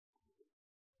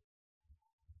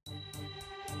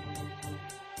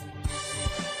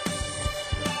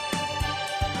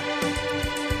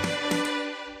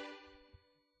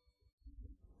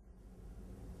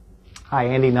Hi,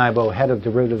 Andy Nybo, head of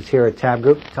derivatives here at Tab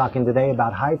Group, talking today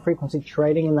about high-frequency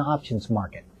trading in the options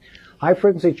market.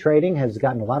 High-frequency trading has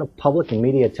gotten a lot of public and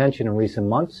media attention in recent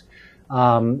months.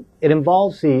 It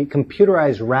involves the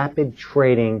computerized rapid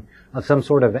trading of some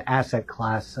sort of asset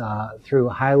class through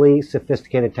highly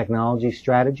sophisticated technology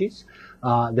strategies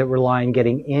that rely on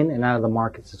getting in and out of the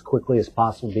markets as quickly as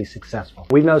possible to be successful.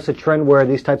 We've noticed a trend where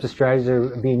these types of strategies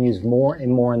are being used more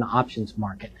and more in the options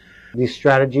market. These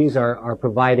strategies are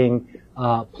providing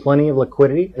plenty of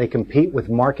liquidity. They compete with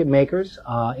market makers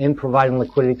in providing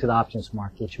liquidity to the options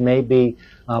market, which may be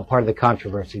part of the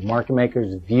controversy. Market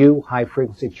makers view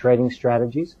high-frequency trading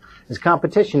strategies as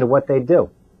competition to what they do.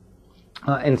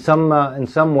 In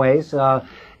some ways,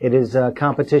 it is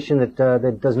competition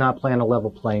that does not play on a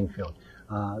level playing field.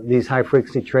 These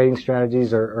high-frequency trading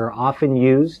strategies are often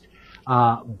used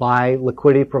by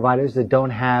liquidity providers that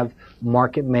don't have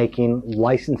market-making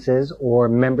licenses or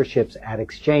memberships at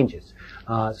exchanges.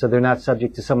 So they're not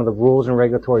subject to some of the rules and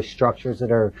regulatory structures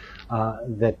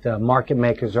that market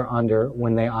makers are under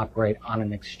when they operate on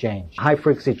an exchange.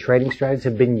 High-frequency trading strategies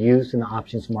have been used in the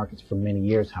options markets for many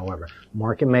years, however.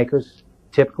 Market makers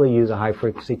typically use a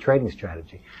high-frequency trading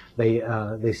strategy.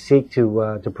 They seek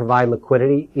to provide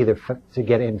liquidity, either to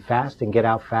get in fast and get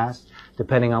out fast,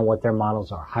 depending on what their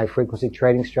models are. High-frequency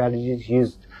trading strategies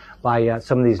used by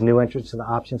some of these new entrants to the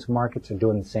options markets are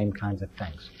doing the same kinds of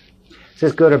things. Is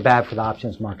this good or bad for the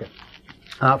options market?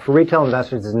 For retail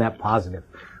investors, it's net positive.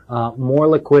 More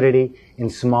liquidity in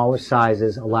smaller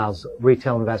sizes allows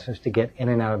retail investors to get in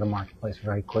and out of the marketplace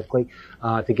very quickly,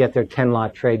 to get their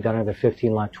 10-lot trade done or their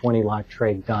 15-lot, 20-lot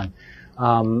trade done.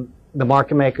 The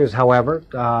market makers, however,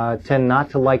 tend not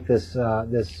to like this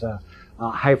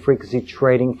high-frequency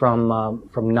trading from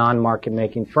non-market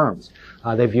making firms.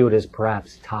 They view it as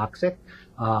perhaps toxic,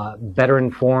 better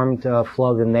informed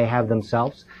flow than they have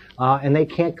themselves, and they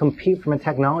can't compete from a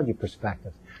technology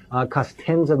perspective. It costs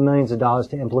tens of millions of dollars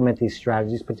to implement these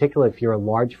strategies, particularly if you're a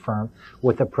large firm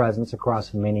with a presence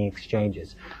across many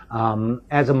exchanges.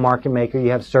 As a market maker,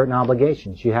 you have certain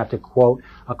obligations. You have to quote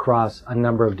across a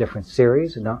number of different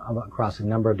series, across a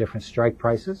number of different strike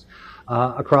prices,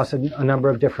 across a number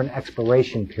of different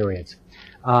expiration periods.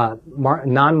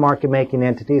 Non-market making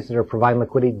entities that are providing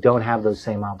liquidity don't have those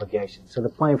same obligations. So the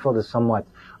playing field is somewhat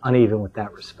uneven with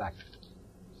that respect.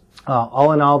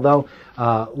 All in all, though,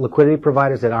 liquidity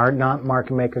providers that are not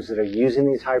market makers that are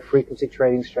using these high-frequency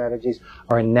trading strategies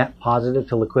are a net positive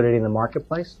to liquidity in the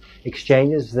marketplace.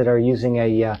 Exchanges that are using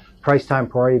a price-time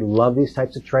priority love these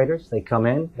types of traders. They come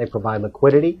in, they provide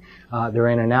liquidity, they're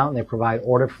in and out, and they provide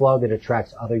order flow that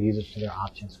attracts other users to their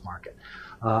options market.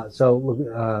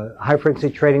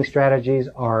 High-frequency trading strategies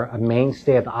are a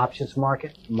mainstay of the options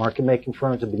market. Market-making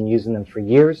firms have been using them for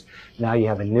years. Now you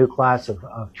have a new class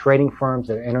of trading firms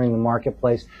that are entering the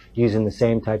marketplace using the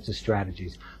same types of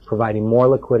strategies, providing more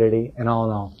liquidity, and all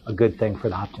in all, a good thing for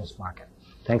the options market.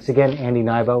 Thanks again, Andy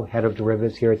Nybo, head of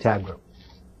derivatives here at Tab Group.